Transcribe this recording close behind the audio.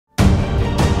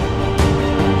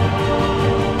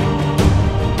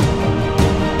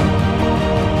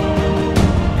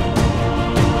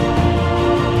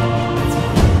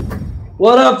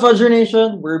What up, Fudger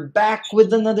Nation? We're back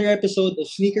with another episode of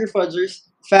Sneaker Fudgers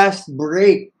Fast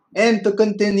Break. And to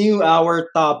continue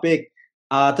our topic,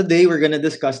 today we're gonna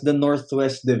discuss the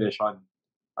Northwest Division.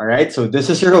 All right, so this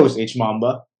is your host, H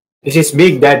Mamba. This is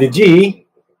Big Daddy G.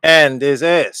 And this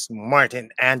is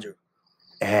Martin Andrew.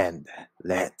 And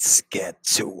let's get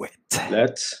to it.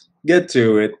 Let's get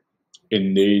to it.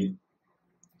 Indeed.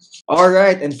 All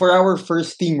right, and for our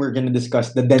first team, we're gonna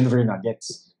discuss the Denver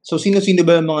Nuggets. So, sino-sino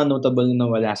ba yung mga notable na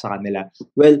nawala sa kanila?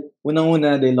 Well,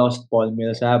 unang-una, they lost Paul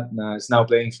Millsap na is now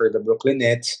playing for the Brooklyn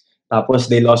Nets. Tapos,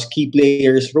 they lost key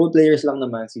players. Role players lang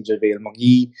naman, si JaVale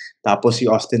McGee. Tapos, si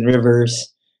Austin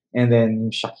Rivers. And then,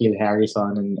 Shaquille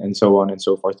Harrison and so on and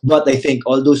so forth. But I think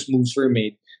all those moves were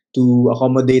made to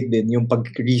accommodate din yung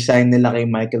pag-resign nila kay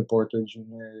Michael Porter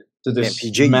Jr. to this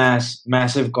MPJ.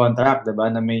 massive contract, diba?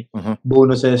 Na may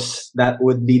bonuses that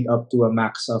would lead up to a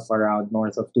max of around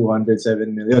north of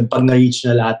 207 million pag na-reach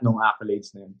na lahat ng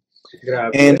accolades na yun.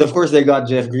 Grabe. And of course, they got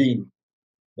Jeff Green.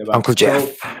 Diba? Uncle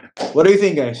Jeff. So, what do you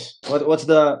think, guys? What's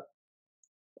the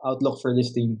outlook for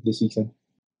this team this season?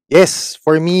 Yes,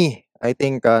 for me, I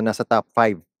think nasa top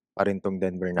 5 pa rin tong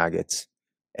Denver Nuggets.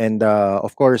 And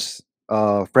of course,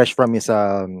 fresh from his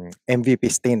MVP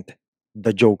stint, the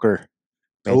Joker.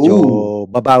 Medyo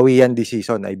babawi yan this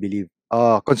season, I believe.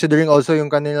 Considering also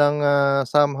yung kanilang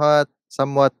somewhat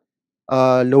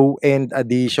low-end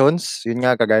additions, yun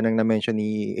nga, kagaya ng na-mention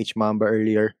ni H. Mamba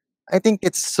earlier, I think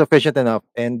it's sufficient enough.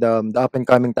 And the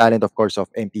up-and-coming talent, of course, of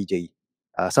MPJ,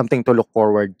 something to look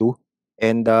forward to.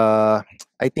 And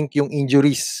I think yung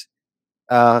injuries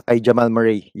kay Jamal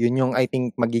Murray, yun yung I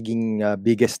think magiging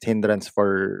biggest hindrance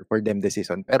for them this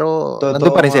season. Pero nandun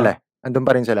pa rin sila. Andun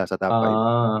pa rin sila sa top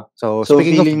 5. So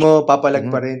speaking feeling mo papalag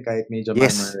pa rin kahit may Jamal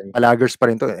yes, Murray. palagers pa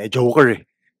rin to. Joker eh.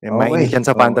 Mainit yan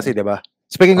sa fantasy, di ba?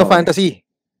 Speaking of Okay. fantasy,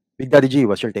 Big Daddy G,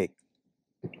 what's your take?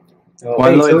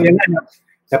 Okay, so yan na.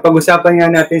 Napag-usapan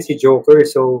nga natin si Joker.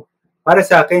 So, para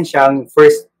sa akin, siya ang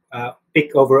first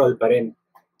pick overall pa rin.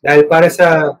 Dahil para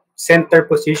sa center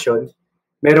position,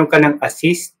 meron ka ng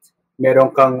assist,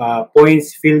 meron kang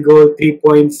points, field goal, 3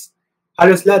 points,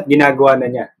 halos lahat ginagawa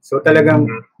na niya. So talagang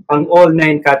ang all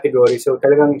 9 category. So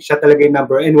talagang siya talaga yung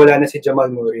number and wala na si Jamal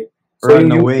Murray. So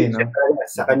Run yung away, no?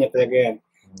 sa kanya talaga yan.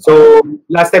 So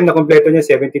last time na kompleto niya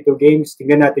 72 games.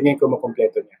 Tingnan natin ngayon kung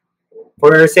makompleto niya.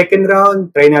 For our second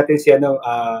round, try natin si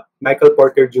Michael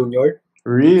Porter Jr.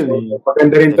 Really? So,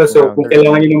 maganda rin to. So kung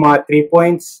kailangan niyo ng mga 3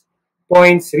 points,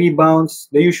 rebounds,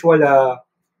 the usual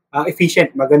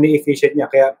efficient, maganda efficient niya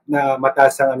kaya na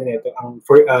mataas ang nito, ang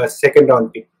second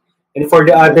round pick. And for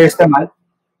the others naman,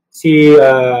 si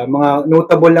mga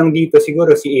notable lang dito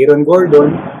siguro si Aaron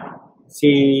Gordon,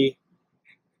 si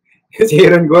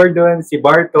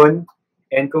Barton,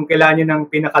 and kung kailangan niyo ng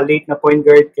pinaka-late na point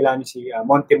guard, kailangan niyo si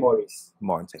Monte Morris.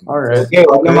 Alright. Okay,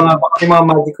 wag na mga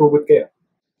magic hugot kayo.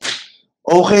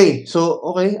 Okay, so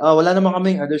wala naman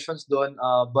kaming additions doon,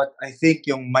 but I think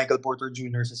yung Michael Porter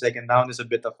Jr. sa second round is a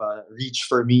bit of a reach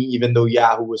for me, even though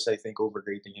Yahoo was, I think,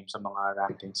 overrating him sa mga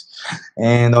rankings.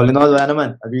 And all in all, wala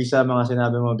naman. Agree sa mga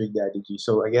sinabi mo, Big Daddy G.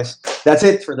 So I guess that's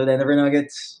it for the Denver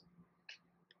Nuggets.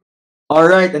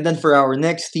 Alright, and then for our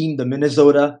next team, the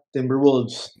Minnesota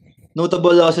Timberwolves.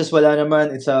 Notable losses, wala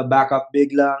naman. It's a backup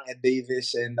big lang, Ed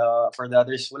Davis, and for the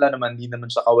others, wala naman. Di naman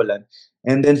siya kawalan.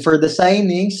 And then for the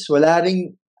signings, wala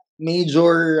ring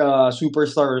major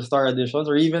superstar or star additions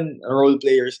or even role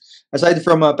players aside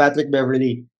from Patrick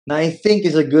Beverley, na I think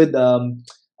is a good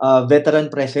veteran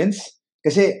presence.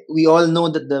 Kasi we all know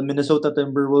that the Minnesota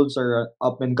Timberwolves are an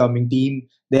up-and-coming team.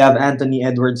 They have Anthony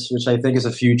Edwards, which I think is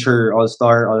a future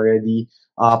all-star already,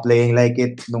 playing like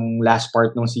it nung last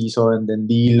part ng season. Then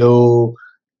D'Lo,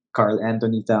 Karl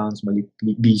Anthony Towns, Malik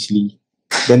Beasley.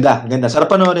 Ganda. Sarap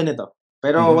panoorin ito.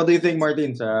 Pero what do you think,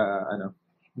 Martin, sa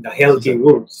The healthy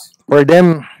Wolves. For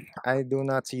them, I do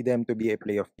not see them to be a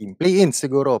playoff team. Play-in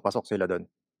siguro, pasok sila doon.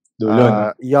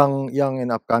 Young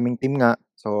and upcoming team nga.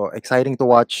 So, exciting to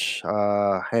watch.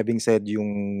 Having said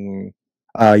yung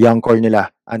young core nila,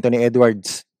 Anthony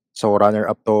Edwards. So,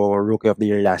 runner-up to Rookie of the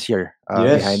Year last year.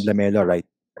 Yes. Behind LaMelo, right?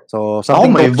 So, something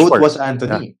my to vote for. was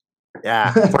Anthony.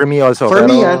 Yeah, for me also. For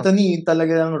me, pero, Anthony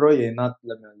talagang Roy not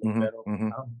LaMelo. Pero,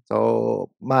 So,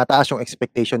 mataas yung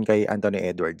expectation kay Anthony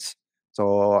Edwards.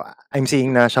 So, I'm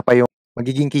seeing na siya pa yung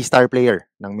magiging key star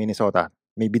player ng Minnesota.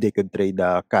 Maybe they could trade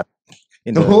Cat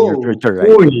in the near future,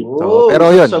 right? So,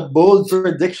 pero yun. Such a bold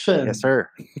prediction. Yes, sir.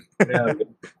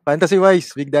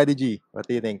 Fantasy-wise, Big Daddy G, what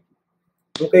do you think?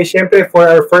 Okay, syempre for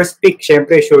our first pick,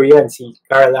 syempre sure yan, si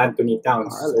Karl Anthony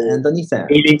Towns. Anthony Towns.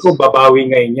 Feeling ko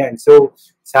babawi ngayon yan. So,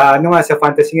 sa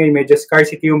fantasy ngayon, medyo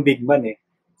scarcity yung big man eh.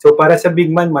 So, para sa big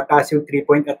man, mataas yung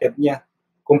 3-point attempt niya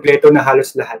kumpleto na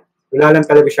halos lahat. Wala lang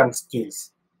talaga siyang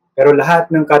skills. Pero lahat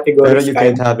ng categories... Pero you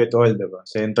can't have it all, diba?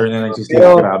 Center na lang si Steve,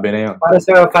 grabe na yun. Para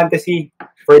sa fantasy,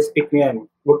 first pick na yan.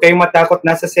 Huwag kayong matakot,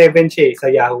 nasa 7 siya sa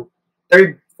Yahoo.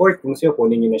 Third, fourth, kung siya,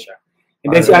 kunin nyo na siya.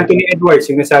 And then si Anthony Edwards,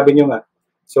 yung nasabi nyo nga.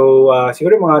 So,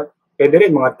 siguro pwede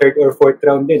rin, mga third or fourth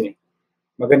round din eh.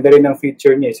 Maganda rin ang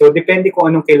feature niya. So, depende kung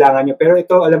anong kailangan nyo. Pero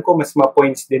ito, alam ko, mas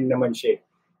ma-points din naman siya.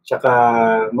 Tsaka,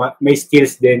 may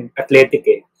skills din, athletic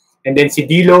eh. And then si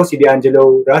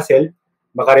D'Angelo Russell,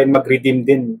 baka rin mag-redeem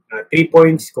din 3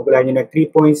 points, kung kailangan nyo ng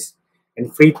 3 points, and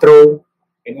free throw,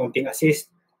 and unting assist.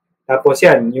 Tapos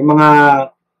yan, yung mga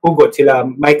hugot, sila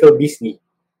Michael Beasley.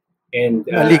 And,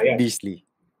 Malik Beasley.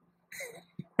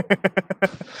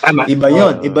 Tama. Iba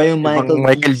yun. Iba yung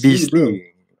Michael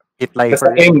Beasley. Hit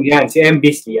lifer. Si M.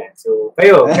 Beasley yan. So,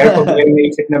 kayo pa ba yung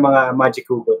naisip na mga magic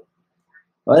hugot?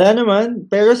 Wala naman.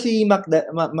 Pero si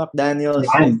McDaniels,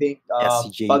 I think,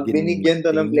 pag binigyan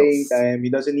to ng playing time, he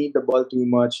doesn't need the ball too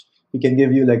much. He can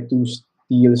give you like 2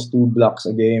 steals, 2 blocks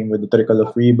a game with a trickle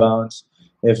of rebounds,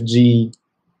 FG,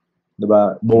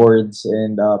 diba, boards,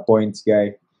 and points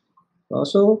guy.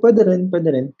 So, pwede rin.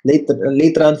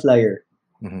 Late round flyer.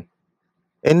 Mm-hmm.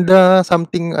 And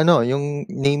something, yung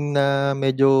name na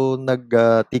medyo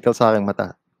nag-tickle sa aking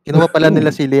mata. Kinuha pala nila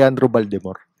si Leandro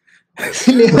Baltimore.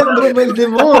 Si Leandro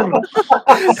Baltimore.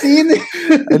 Sino?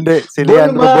 Hindi, si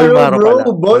Leandro Bolmaro pala.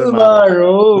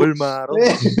 Bolmaro.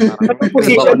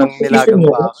 Iba ko ng nilagang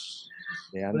pa.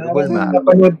 Leandro Bolmaro.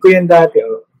 Napanood ko yan dati.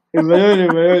 Iba yun.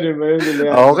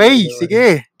 Okay,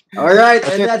 sige. Alright,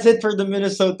 and that's it for the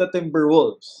Minnesota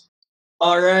Timberwolves.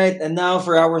 Alright, and now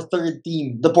for our third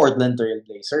team, the Portland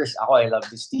Trailblazers. I love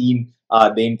this team.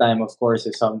 Dame time, of course,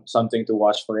 is something to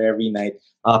watch for every night.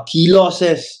 Key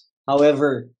losses,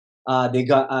 however,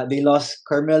 they lost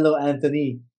Carmelo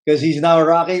Anthony because he's now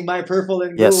rocking my purple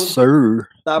and gold. Yes, sir.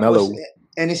 Tapos,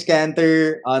 Enes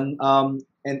Kanter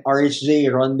and RHJ,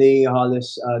 Rondae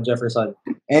Hollis Jefferson.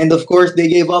 And of course, they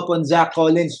gave up on Zach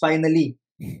Collins finally.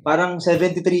 Parang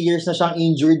 73 years na siyang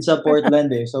injured sa Portland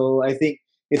eh. So I think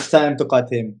it's time to cut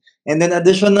him. And then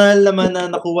additional naman na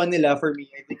nakuha nila for me,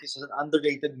 I think it's an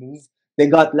underrated move. They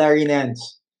got Larry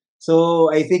Nance.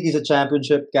 So I think he's a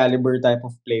championship caliber type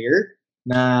of player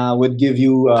na would give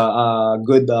you a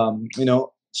good,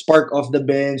 spark off the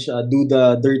bench, do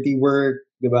the dirty work,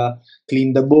 diba?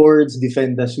 Clean the boards,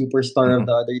 defend the superstar of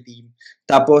the other team.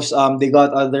 Tapos, they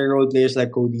got other role players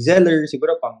like Cody Zeller,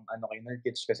 siguro pang kay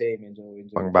Nurkic kasi medyo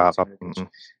pang backup.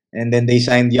 And then they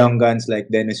signed young guns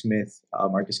like Dennis Smith,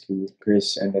 Marcus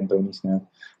Chris, and then Tony Snell.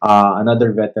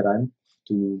 Another veteran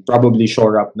to probably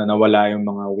shore up na nawala yung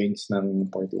mga wings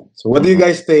ng Portland. So what do you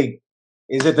guys think?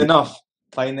 Is it enough?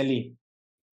 Finally?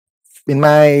 In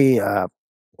my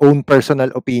own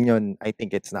personal opinion, I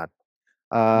think it's not.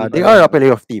 They are a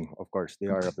playoff team, of course. They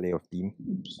are a playoff team.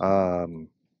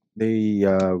 They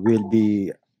will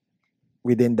be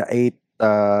within the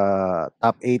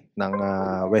top 8 ng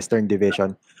Western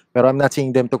Division. Pero I'm not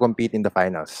seeing them to compete in the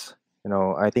finals.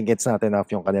 I think it's not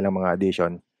enough yung kanilang mga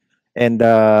addition. And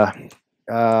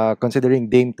considering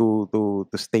Dame to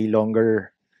stay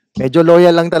longer, medyo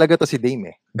loyal lang talaga to si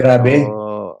Dame eh. Grabe.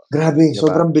 Grabe. Diba?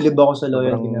 Sobrang bilib ako sa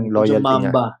loyalty niya. Loyalty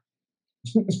Mamba.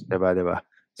 Diba?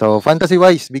 So,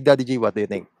 fantasy-wise, Big Daddy G, what do you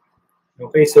think?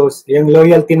 Okay, so yung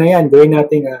loyalty na yan, gawin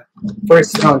natin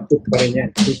first round pick pa rin yan,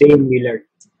 si Dame Lillard.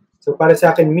 So para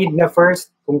sa akin, mid na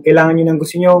first, kung kailangan nyo ng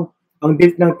gusto nyo, ang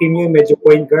build ng team nyo, medyo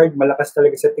point guard, malakas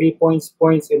talaga sa 3 points,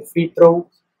 and free throw.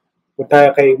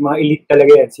 Punta kay mga elite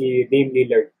talaga yan, si Dame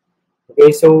Lillard.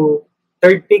 Okay, so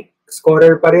third pick,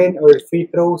 scorer pa rin, or free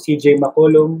throw, CJ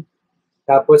McCollum.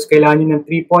 Tapos kailangan nyo ng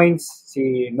 3 points,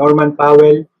 si Norman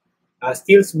Powell.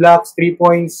 Steals, blocks, 3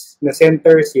 points na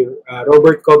center, si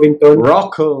Robert Covington.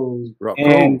 Rocco.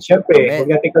 And syempre, huwag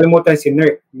natin kalimutan si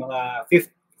Nurk, mga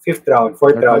fifth round,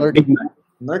 fourth round, big man.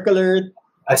 Nurk alert.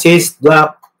 Assist,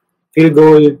 block, field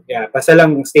goal, basta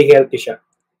lang stay healthy siya.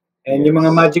 And yung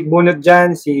mga magic bonus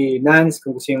dyan, si Nance,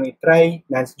 kung gusto yung i-try,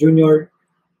 Nance Jr.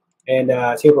 And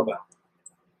sino pa ba?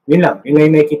 Yun lang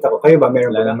yung nakikita ko. Kayo ba?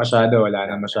 Meron Wala na masyado.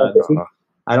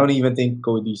 I don't even think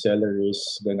Cody Zeller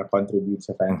is gonna contribute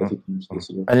sa fantasy teams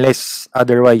this year. Unless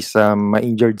otherwise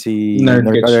ma-injured si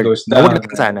Nurkic goes down. Huwag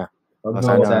na sana.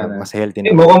 Mas healthy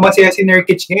na. Mukhang masaya si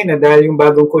Nurkic ngayon dahil yung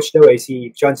bagong coach daw si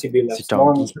Chauncey Billups.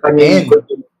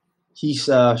 He's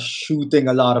shooting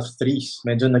a lot of threes.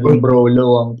 Medyo naging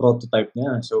brolo ang prototype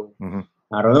niya. So,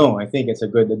 I don't know. I think it's a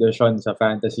good addition sa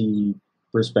fantasy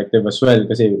perspective as well.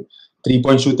 Kasi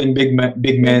 3-point shooting big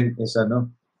man is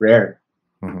rare.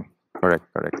 Correct.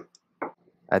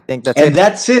 I think that's it. And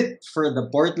that's it for the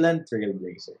Portland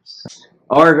Trailblazers.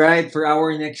 Alright, for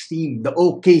our next team, the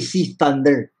OKC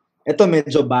Thunder. Ito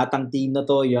medyo batang team na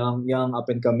to, young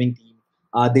up and coming team.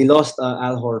 They lost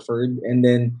Al Horford and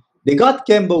then they got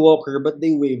Kemba Walker but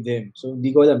they waived him. So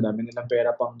hindi ko alam, dami nilang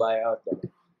pera pang buyout.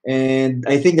 And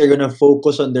I think they're gonna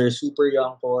focus on their super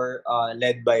young core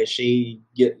led by Shea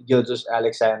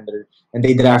Gilgeous-Alexander. And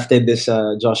they drafted this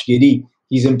Josh Giddey.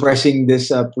 He's impressing this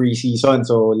preseason.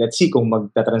 So let's see kung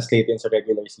magta-translate yun sa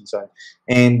regular season.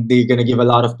 And they're gonna give a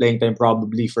lot of playing time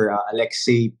probably for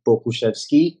Alexei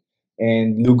Pokusevsky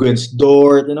and Luguentz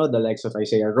Dort, the likes of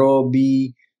Isaiah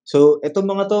Roby. So itong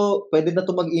mga to, pwede na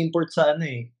to mag-import sa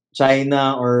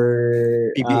China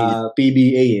or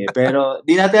PBA Pero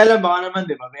di natin alam, baka naman,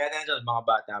 di ba? May natin mga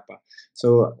bata pa.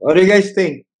 So, what do you guys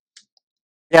think?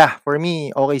 Yeah, for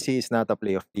me, OKC is not a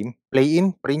playoff team.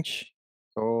 Play-in, Fringe.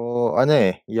 So,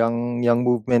 young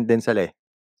movement din sila eh.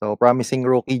 So, promising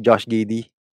rookie, Josh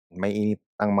Giddey. May init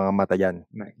ang mga mata dyan.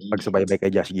 Pagsubaybay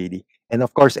kay Josh Giddey. And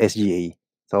of course, SGA.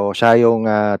 So, siya yung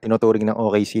tinuturing ng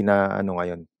OKC na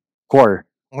ngayon. Core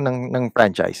ng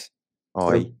franchise.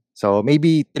 Okay. So,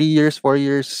 maybe 3 years, 4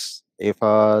 years, if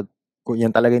kung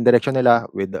yan talaga yung direction nila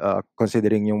with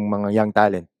considering yung mga young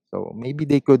talent. So, maybe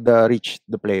they could reach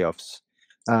the playoffs.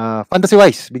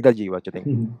 Fantasy-wise, Big G, what you think?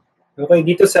 Okay,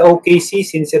 dito sa OKC,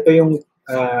 since ito yung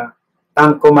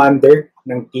tank commander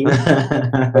ng team,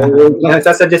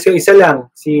 sasuggest ko isa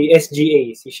lang, si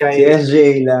SGA. Si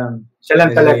SGA lang. Siya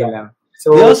lang talaga.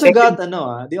 So,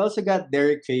 they also got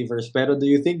Derek Favors, pero do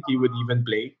you think he would even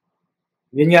play?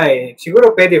 Yun nga eh.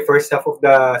 Siguro pwede, first half of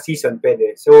the season,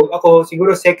 pwede. So, ako,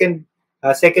 siguro second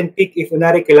pick, if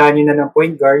unari kailangan nyo na ng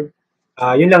point guard,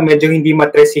 yun lang, medyo hindi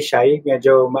matres si Shai,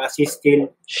 medyo ma-assist still.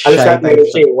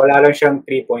 Wala lang siyang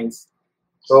 3 points.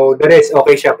 So, the rest,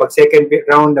 okay siya. Pag second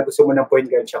round na gusto mo ng point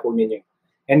guard, siya kunin niya.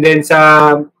 And then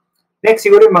sa next,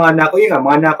 siguro yung mga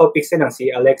nako picks na lang,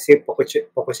 si Alexei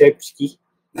Pokusevsky.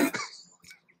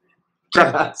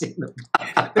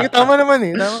 Tama naman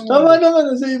eh. Tama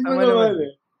naman. Save mo naman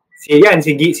eh.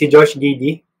 Si Josh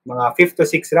Giddey. Mga 5th to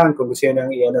 6th round kung gusto nyo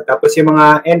ng Tapos yung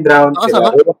mga end round.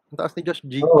 Taas ni Josh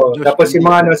G. Tapos yung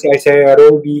mga si Isaiah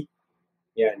Roby.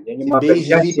 Yan yung mga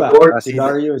si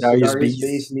Darius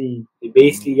Bazley. Si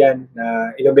Bazley yan.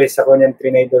 Ilang beses ako niyan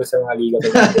trinidor sa mga liga.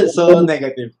 So,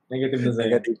 negative. Negative na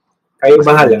sa'yo. Kayo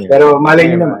bahala. Pero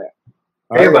malay nyo naman.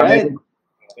 Kayo ba?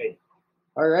 Okay.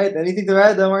 Alright. Anything to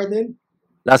add, Martin?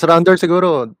 Last rounder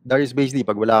siguro, Darius Bazley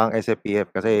pag wala kang SFPF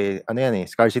kasi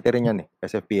scarcity rin yan eh,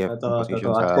 SFPF.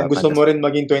 Kung gusto mo rin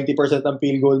maging 20% ang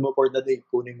field goal mo for the day,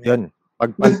 kunin mo yan.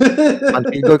 Pag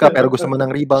field goal ka pero gusto mo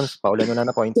ng rebounds, paulan mo na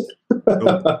points.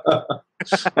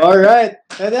 Alright,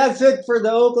 and that's it for the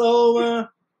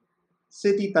Oklahoma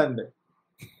City Thunder.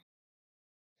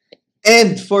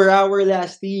 And for our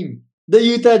last team, the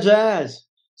Utah Jazz.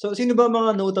 So, sino ba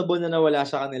mga notable na nawala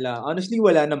sa kanila? Honestly,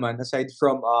 wala naman. Aside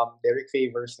from Derek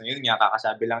Favors, na yun nga,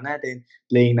 kakasabi lang natin,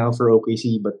 playing now for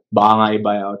OKC, but baka nga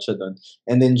i-buyout siya doon.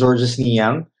 And then Georges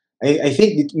Niang. I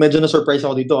think medyo na-surprise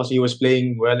ako dito kasi he was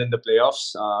playing well in the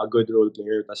playoffs. A good role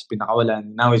player. Tapos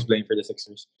pinakawalan. Now he's playing for the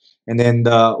Sixers. And then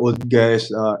the old guys,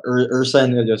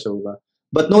 Ersan Ilyasova.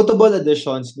 But notable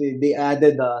additions, they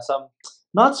added some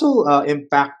not so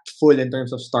impactful in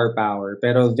terms of star power,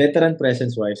 pero veteran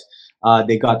presence-wise,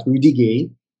 they got Rudy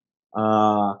Gay,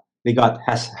 they got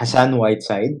Hassan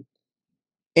Whiteside,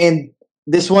 and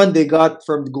this one they got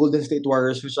from the Golden State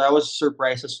Warriors, which I was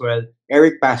surprised as well,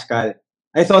 Eric Pascal.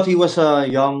 I thought he was a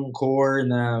young core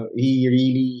na he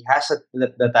really has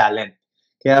the talent.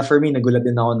 Kaya for me, nagulat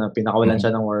din ako na pinakawalan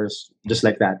siya ng Warriors just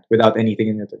like that, without anything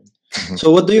in return.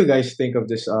 So what do you guys think of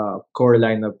this core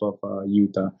lineup of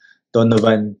Utah?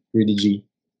 Donovan, Rudy G,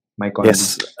 Mike Conley.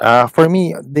 Yes. For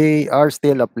me, they are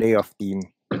still a playoff team.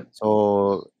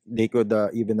 So, they could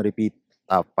even repeat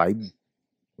top 5.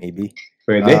 Maybe.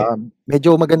 Pwede.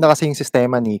 Medyo maganda kasi yung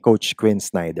sistema ni Coach Quinn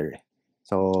Snyder.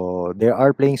 So, they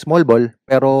are playing small ball,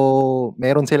 pero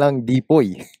meron silang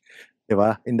depoy.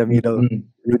 Diba? In the middle.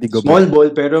 Rudy Gobert. Small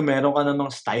ball, pero meron ka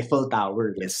namang stifle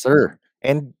tower. Yes, sir.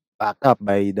 And backed up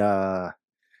by the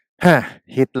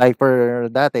hit lifer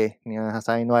dati ni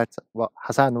Hassan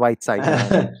Whiteside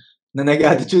na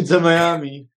nag-attitude sa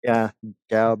Miami. Yeah,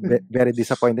 kaya very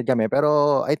disappointed kami.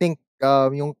 Pero I think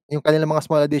yung kanilang mga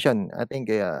small addition, I think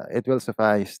it will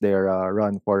suffice their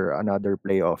run for another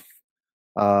playoff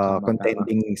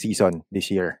contending season this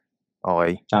year.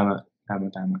 Okay. Tama.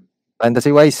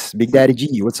 Fantasy-wise, Big Daddy G,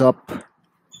 what's up?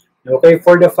 Okay,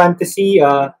 for the fantasy,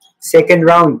 second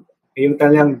round, yung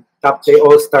talang top 3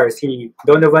 all-star, si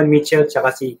Donovan Mitchell tsaka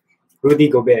si Rudy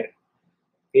Gobert.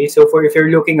 Okay, so if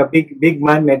you're looking a big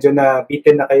man, medyo na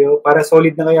beaten na kayo, para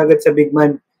solid na kayo agad sa big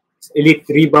man, elite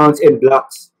rebounds and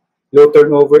blocks. low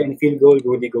turnover and field goal,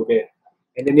 Rudy Gobert.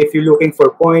 And then if you're looking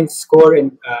for points, score,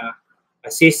 and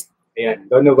assist, ayan,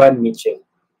 Donovan Mitchell.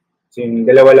 So yung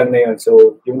dalawa lang na yun.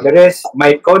 So yung the rest,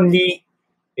 Mike Conley,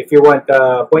 if you want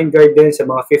point guard din sa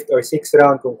mga 5th or 6th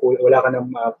round, kung wala ka nang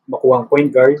makuhang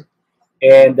point guard.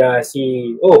 And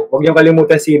huwag niyong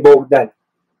kalimutan si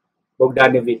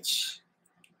Bogdanovic.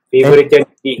 Favorite yan.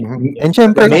 And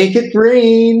syempre, make it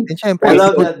rain. And syempre, I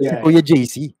love that guy. si Kuya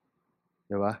JC.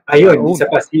 Diba? Ayun, isa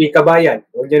pa, si Kabayan.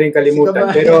 Huwag niyo rin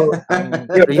kalimutan. Pero,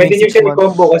 pwede niyo siya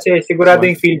i-combo kasi sigurado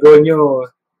yung field goal niyo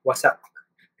wasak.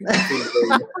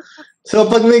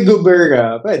 So, pag may Gobert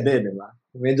ka, pwede, di ba?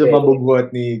 Medyo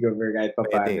mabubuhat ni Gobert kahit pa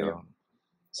paano.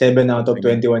 7 out of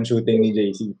 21 shooting ni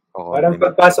JC. Parang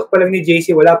pagpasok pa lang ni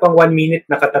JC, wala pang 1 minute,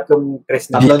 nakatatlong tres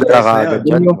na. Tatlong tres na yun.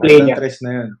 Yun yung play niya. Tres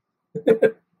na yun.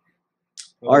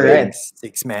 Alright.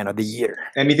 6th man of the year.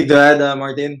 Anything to add,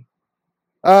 Martin?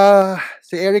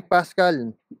 Si Eric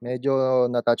Pascal, medyo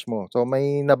na-touch mo. So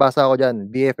may nabasa ako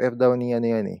dyan, BFF daw ni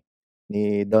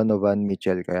ni Donovan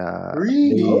Mitchell, kaya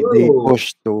they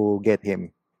pushed to get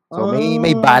him. So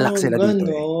may balak sila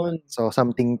dito. So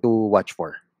something to watch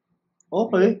for.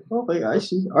 Okay, I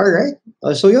see. All right.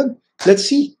 So yun, let's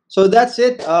see. So that's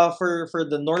it for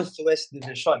the Northwest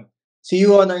Division. See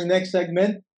you on our next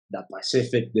segment, the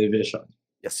Pacific Division.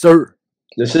 Yes, sir.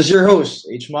 This is your host,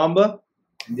 H Mamba.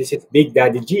 And this is Big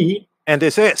Daddy G. And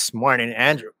this is Morning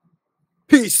Andrew.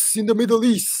 Peace in the Middle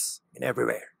East and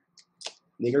everywhere.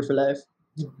 Laker for life.